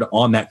forward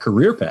on that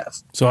career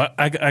path. So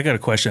I got a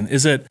question.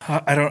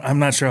 I'm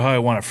not sure how I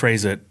want to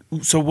phrase it.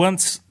 So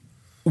once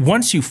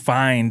once you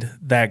find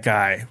that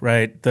guy,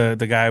 right,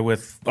 the guy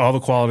with all the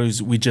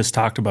qualities we just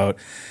talked about,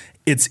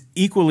 it's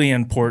equally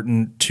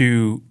important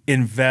to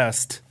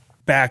invest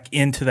back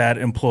into that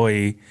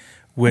employee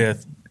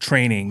with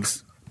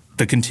trainings,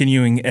 the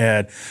continuing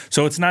ed.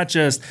 So it's not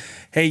just,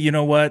 hey, you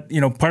know what?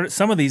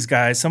 Some of these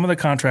guys, some of the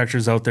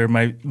contractors out there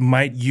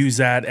might use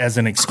that as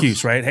an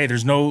excuse, right? Hey,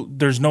 there's no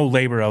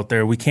labor out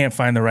there. We can't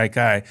find the right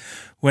guy.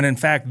 When in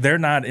fact, they're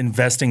not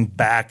investing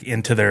back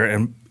into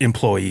their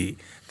employee.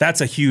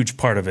 That's a huge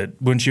part of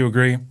it. Wouldn't you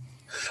agree?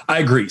 I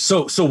agree.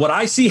 So what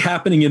I see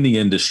happening in the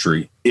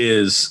industry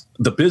is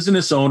the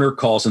business owner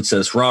calls and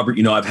says, Robert,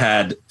 I've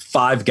had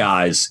 5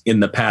 guys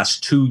in the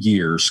past 2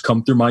 years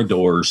come through my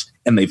doors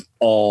and they've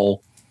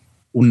all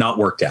not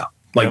worked out.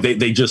 Like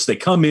they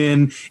come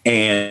in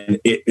and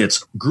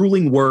it's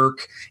grueling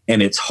work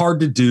and it's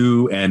hard to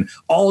do and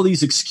all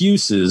these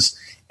excuses.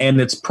 And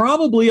it's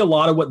probably a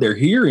lot of what they're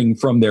hearing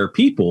from their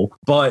people.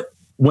 But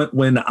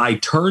when I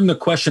turn the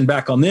question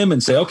back on them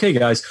and say, okay,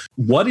 guys,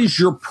 what is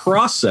your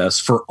process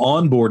for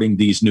onboarding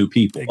these new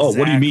people? Exactly. Oh,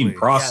 what do you mean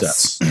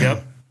process? Yes.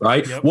 Yep.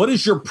 Right? Yep. What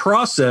is your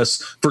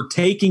process for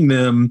taking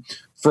them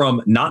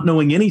from not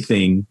knowing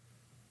anything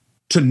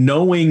to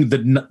knowing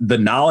the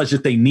knowledge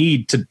that they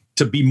need to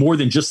be more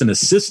than just an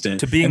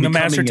assistant, to being the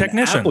master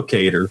technician,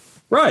 applicator?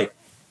 Right.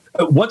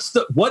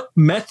 What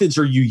methods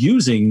are you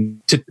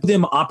using to give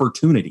them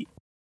opportunity?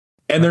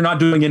 And they're not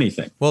doing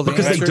anything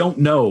because they don't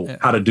know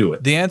how to do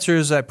it. The answer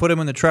is I put him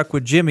in the truck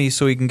with Jimmy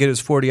so he can get his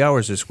 40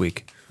 hours this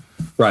week.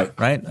 Right.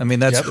 Right. I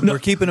mean, we're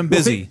keeping him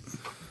busy.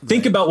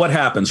 Think about what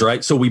happens,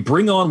 right? So we're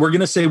going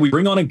to say we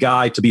bring on a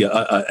guy to be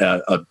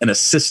an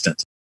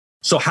assistant.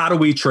 So how do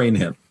we train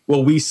him?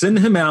 Well, we send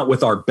him out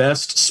with our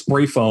best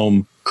spray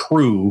foam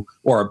crew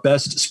or our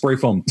best spray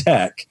foam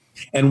tech,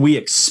 and we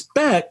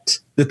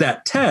expect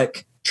that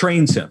tech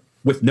trains him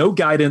with no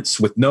guidance,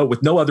 with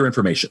no other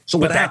information. So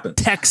what happens?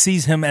 Tech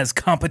sees him as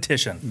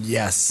competition.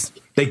 Yes.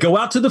 They go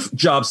out to the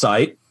job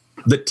site.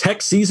 The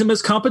tech sees him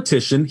as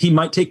competition. He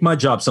might take my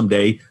job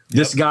someday.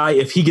 This guy,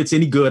 if he gets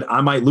any good, I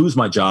might lose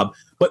my job.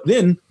 But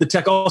then the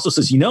tech also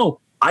says,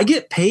 I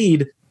get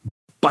paid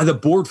by the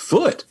board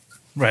foot.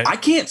 Right. I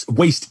can't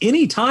waste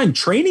any time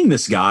training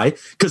this guy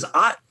because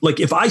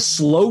if I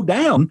slow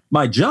down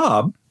my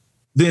job,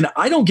 then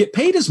I don't get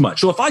paid as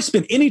much. So if I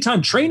spend any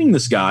time training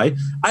this guy,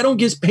 I don't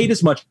get paid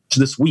as much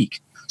this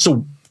week.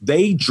 So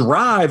they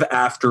drive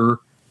after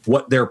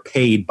what they're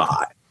paid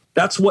by.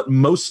 That's what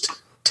most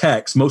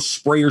techs,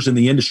 most sprayers in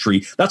the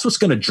industry, that's what's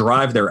going to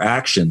drive their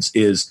actions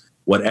is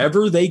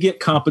whatever they get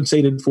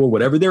compensated for,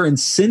 whatever their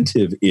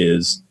incentive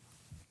is,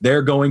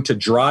 they're going to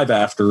drive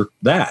after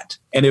that.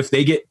 And if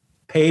they get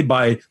paid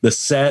by the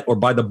set or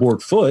by the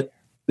board foot,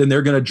 then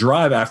they're going to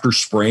drive after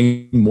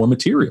spraying more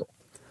material.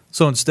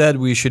 So instead,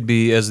 we should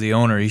be, as the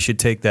owner, you should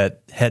take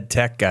that head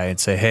tech guy and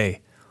say, hey,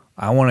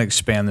 I want to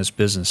expand this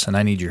business and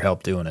I need your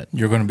help doing it.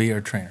 You're going to be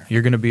our trainer.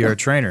 You're going to be our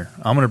trainer.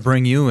 I'm going to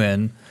bring you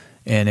in,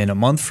 and in a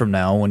month from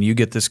now, when you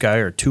get this guy,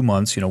 or 2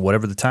 months,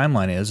 whatever the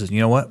timeline is, you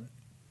know what?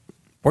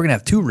 We're going to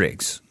have 2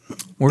 rigs.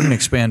 We're going to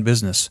expand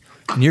business,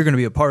 and you're going to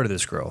be a part of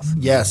this growth.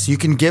 Yes, you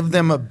can give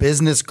them a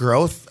business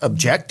growth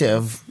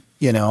objective,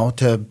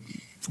 to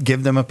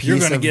give them a piece. You're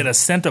going to get a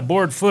cent a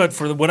board foot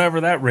for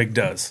whatever that rig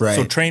does. Right.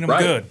 So train them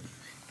good.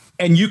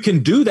 And you can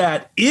do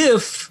that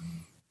if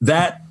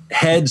that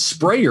head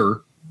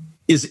sprayer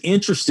is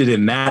interested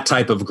in that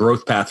type of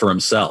growth path for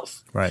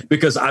himself. Right.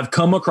 Because I've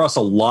come across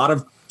a lot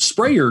of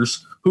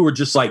sprayers who are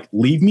just like,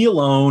 leave me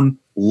alone.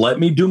 Let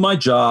me do my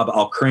job.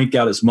 I'll crank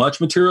out as much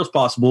material as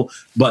possible.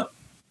 But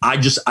I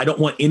don't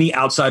want any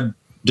outside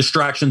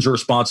distractions or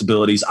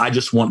responsibilities. I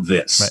just want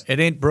this. Right.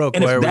 It ain't broke.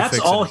 And if that's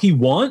all he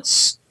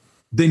wants,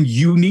 then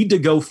you need to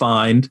go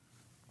find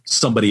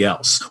somebody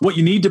else. What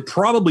you need to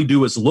probably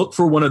do is look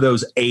for one of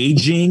those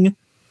aging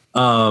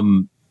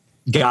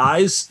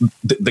guys,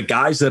 the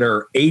guys that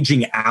are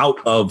aging out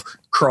of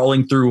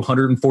crawling through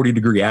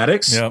 140-degree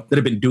attics that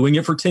have been doing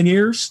it for 10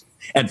 years,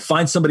 and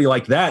find somebody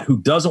like that who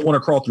doesn't want to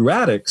crawl through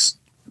attics,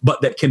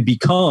 but that can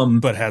become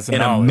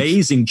an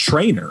amazing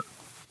trainer.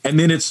 And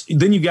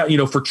then you got,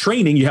 for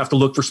training, you have to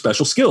look for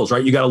special skills,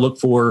 right? You got to look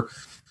for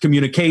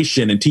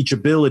communication and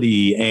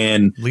teachability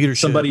and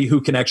leadership. Somebody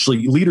who can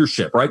actually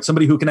leadership, right?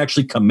 Somebody who can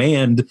actually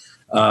command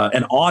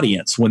an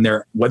audience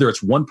whether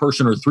it's one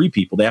person or 3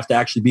 people. They have to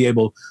actually be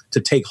able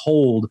to take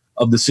hold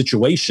of the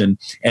situation.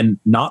 And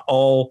not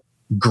all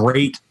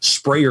great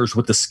sprayers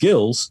with the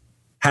skills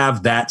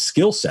have that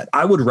skill set.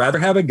 I would rather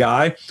have a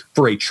guy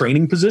for a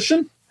training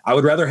position. I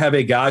would rather have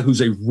a guy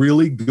who's a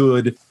really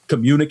good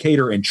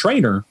communicator and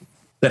trainer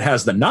that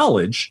has the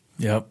knowledge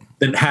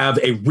than have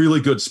a really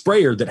good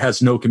sprayer that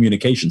has no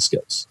communication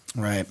skills.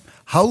 Right.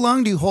 How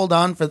long do you hold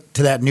on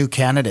to that new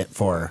candidate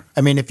for?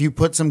 I mean, if you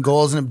put some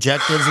goals and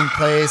objectives in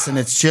place and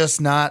it's just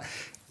not,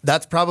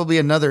 that's probably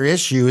another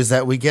issue, is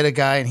that we get a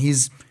guy and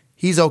he's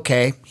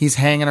okay. He's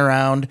hanging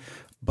around,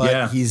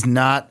 but he's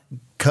not,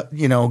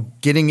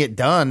 getting it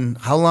done.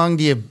 How long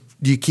do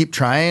you keep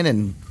trying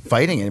and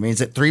fighting it? I mean,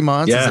 is it 3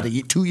 months? Yeah. Is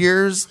it 2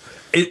 years?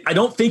 I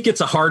don't think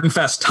it's a hard and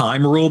fast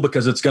time rule,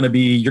 because it's going to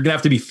be, you're going to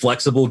have to be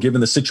flexible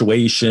given the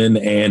situation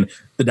and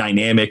the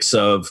dynamics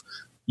of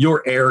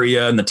your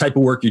area and the type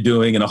of work you're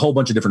doing and a whole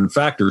bunch of different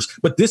factors.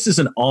 But this is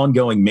an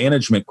ongoing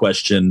management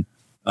question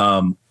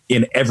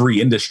in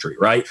every industry,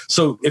 right?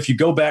 So if you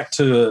go back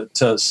to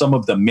some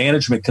of the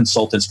management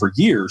consultants for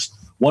years,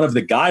 one of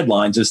the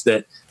guidelines is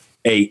that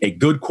a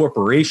good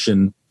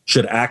corporation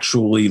should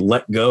actually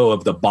let go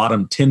of the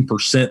bottom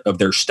 10% of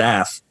their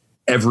staff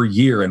every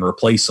year and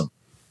replace them.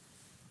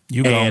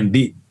 And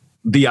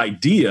the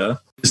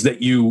idea is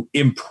that you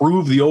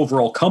improve the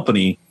overall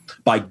company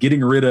by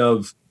getting rid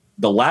of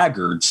the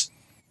laggards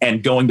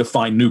and going to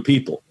find new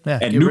people. Yeah,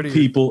 and new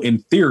people, in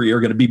theory, are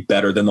going to be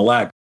better than the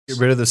laggards. Get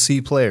rid of the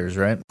C players,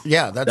 right?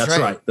 Yeah, that's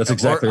right. That's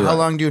exactly right. How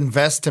long do you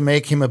invest to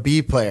make him a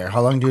B player?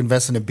 How long do you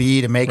invest in a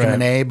B to make him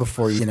an A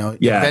before,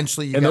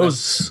 eventually you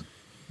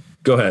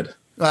go ahead.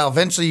 Well,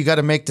 eventually you got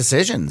to make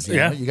decisions. You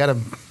know? You got to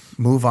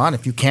move on.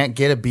 If you can't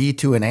get a B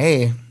to an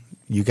A,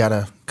 you got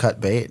to cut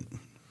bait.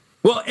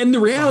 Well, and the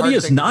reality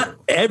is not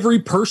every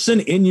person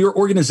in your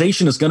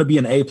organization is going to be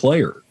an A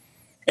player.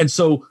 And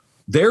so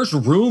there's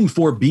room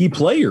for B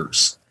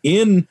players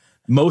in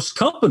most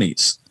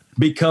companies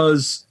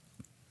because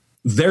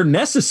they're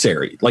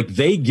necessary. Like,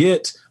 they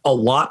get a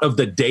lot of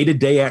the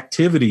day-to-day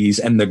activities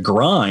and the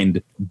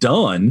grind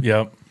done.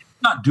 Yep.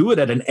 Not do it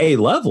at an A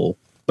level,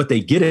 but they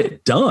get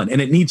it done,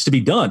 and it needs to be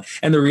done.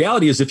 And the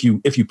reality is, if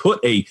you put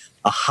a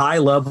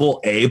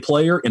high-level A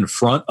player in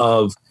front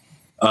of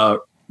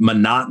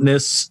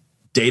monotonous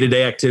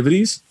day-to-day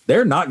activities,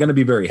 they're not going to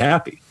be very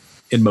happy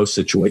in most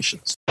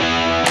situations.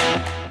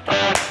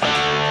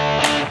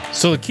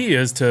 So the key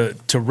is to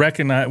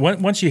recognize,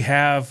 once you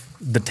have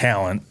the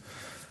talent,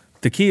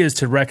 the key is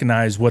to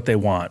recognize what they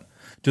want.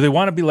 Do they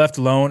want to be left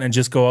alone and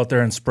just go out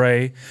there and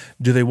spray?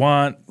 Do they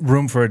want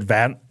room for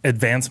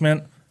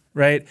advancement,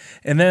 right?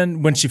 And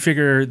then once you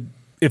figure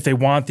if they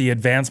want the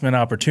advancement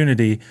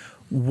opportunity,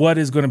 what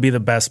is going to be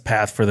the best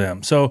path for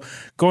them? So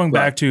going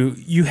back to,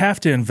 you have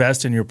to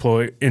invest in your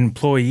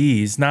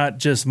employees, not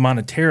just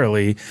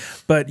monetarily,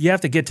 but you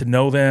have to get to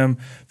know them,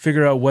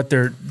 figure out what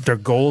their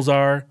goals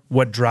are,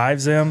 what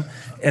drives them,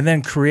 and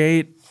then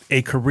create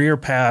a career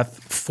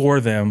path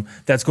for them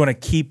that's going to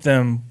keep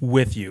them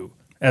with you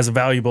as a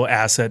valuable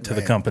asset to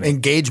the company.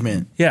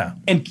 Engagement. Yeah.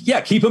 And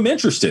keep them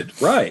interested.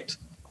 Right.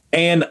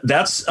 And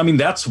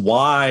that's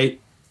why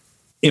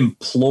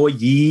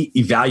employee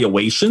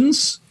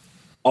evaluations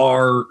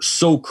are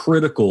so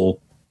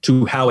critical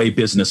to how a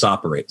business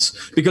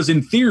operates. Because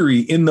in theory,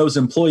 in those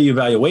employee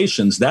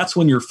evaluations, that's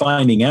when you're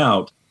finding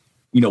out,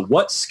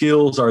 what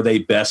skills are they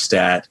best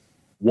at?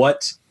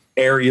 What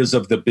areas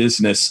of the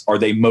business are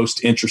they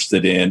most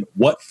interested in?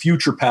 What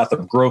future path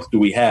of growth do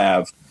we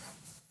have?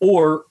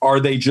 Or are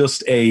they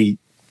just a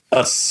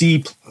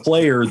C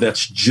player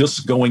that's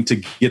just going to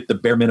get the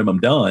bare minimum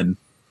done?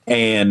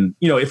 And,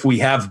 if we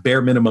have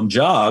bare minimum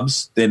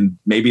jobs, then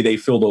maybe they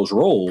fill those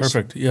roles.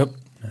 Perfect. Yep.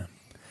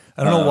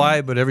 I don't know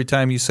why, but every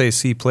time you say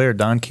C player,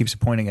 Don keeps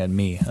pointing at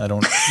me.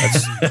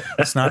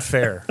 It's not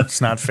fair.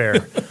 It's not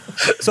fair.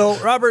 So,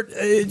 Robert,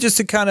 just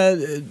to kind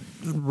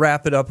of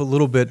wrap it up a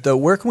little bit,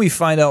 where can we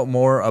find out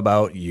more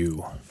about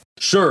you?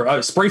 Sure.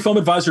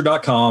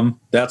 Sprayfoamadvisor.com.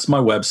 That's my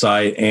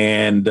website.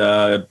 And,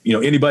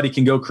 anybody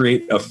can go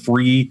create a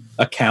free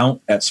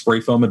account at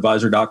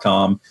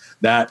sprayfoamadvisor.com.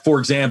 That, for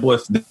example,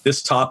 if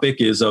this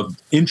topic is of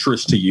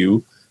interest to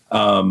you,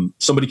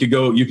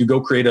 you could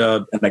go create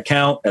an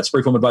account at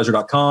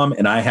sprayfoamadvisor.com.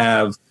 And I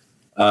have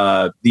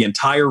the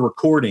entire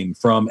recording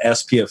from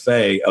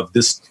SPFA of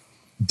this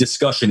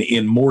discussion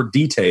in more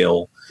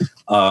detail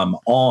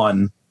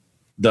on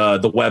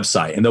the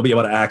website, and they'll be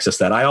able to access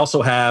that. I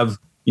also have,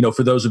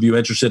 for those of you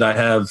interested, I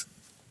have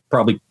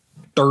probably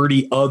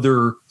 30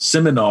 other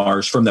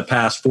seminars from the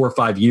past 4 or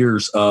 5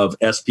 years of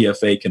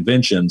SPFA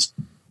conventions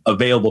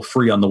available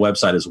free on the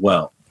website as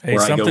well, where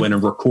I go in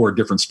and record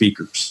different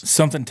speakers.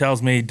 Something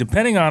tells me,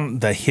 depending on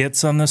the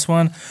hits on this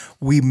one,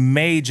 we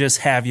may just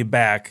have you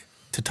back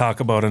to talk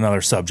about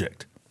another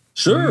subject.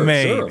 Sure,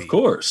 of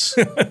course.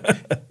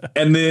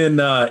 And then,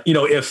 kind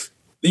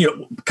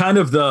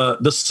of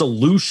the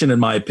solution, in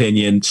my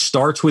opinion,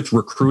 starts with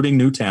recruiting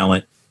new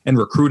talent and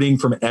recruiting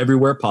from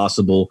everywhere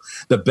possible.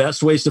 The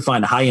best ways to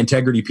find high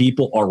integrity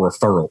people are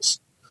referrals.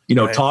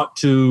 Right. Talk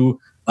to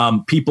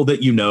people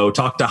that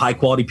talk to high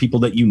quality people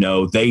that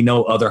they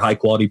know other high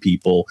quality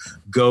people.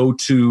 Go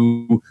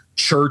to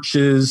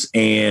churches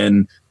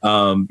and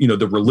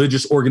the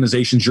religious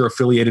organizations you're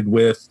affiliated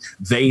with.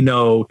 They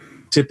know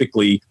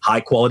typically high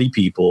quality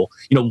people.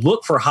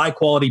 Look for high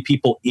quality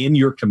people in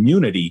your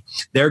community.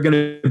 They're going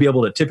to be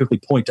able to typically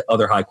point to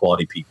other high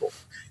quality people,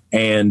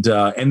 and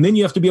then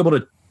you have to be able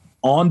to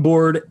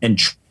onboard and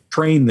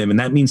train them, and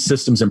that means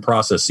systems and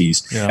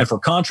processes. Yeah. And for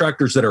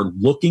contractors that are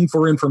looking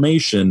for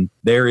information,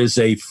 there is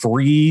a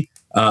free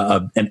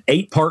an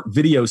 8-part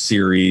video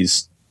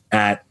series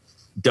at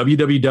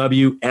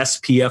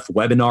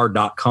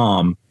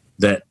www.spfwebinar.com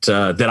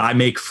that I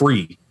make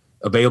free,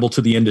 available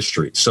to the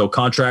industry. So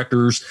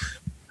contractors,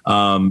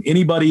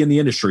 Anybody in the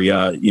industry,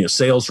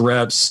 sales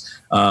reps,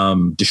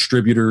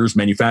 distributors,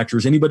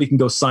 manufacturers, anybody can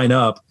go sign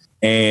up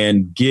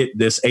and get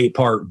this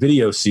 8-part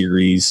video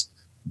series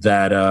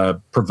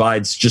that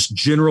provides just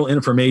general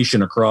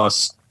information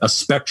across a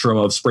spectrum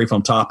of spray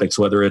foam topics,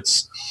 whether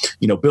it's,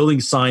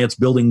 building science,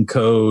 building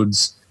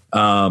codes,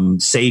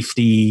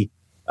 safety,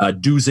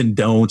 do's and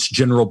don'ts,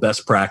 general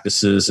best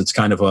practices. It's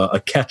kind of a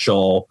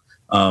catch-all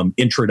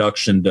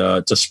introduction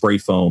to spray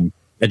foam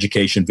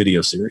education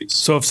video series.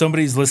 So if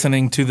somebody's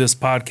listening to this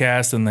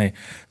podcast and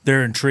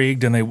they're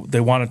intrigued and they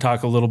want to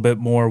talk a little bit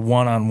more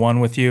one-on-one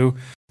with you,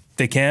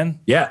 they can?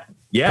 Yeah,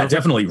 perfect.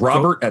 Definitely.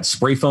 Robert at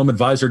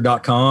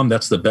sprayfoamadvisor.com.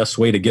 That's the best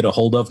way to get a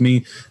hold of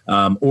me.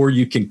 Or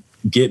you can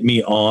get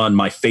me on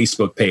my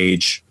Facebook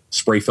page,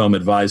 Spray Foam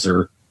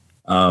Advisor.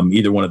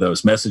 Either one of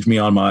those. Message me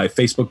on my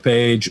Facebook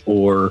page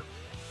or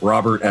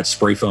Robert at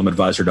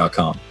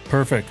sprayfoamadvisor.com.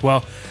 Perfect.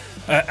 Well,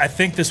 I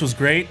think this was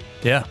great.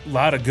 Yeah. A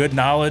lot of good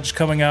knowledge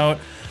coming out.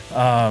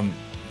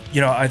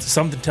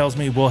 Something tells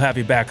me we'll have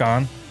you back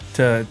on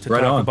to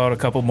right talk on. about a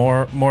couple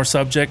more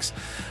subjects.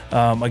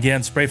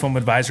 Again,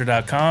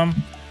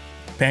 sprayfoamadvisor.com.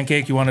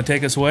 Pancake, you want to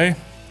take us away?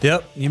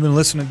 Yep. You've been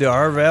listening to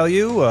Our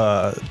Value,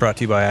 brought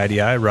to you by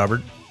IDI.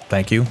 Robert,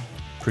 thank you.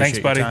 Thanks,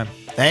 Appreciate buddy. your time.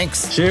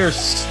 Thanks.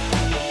 Cheers.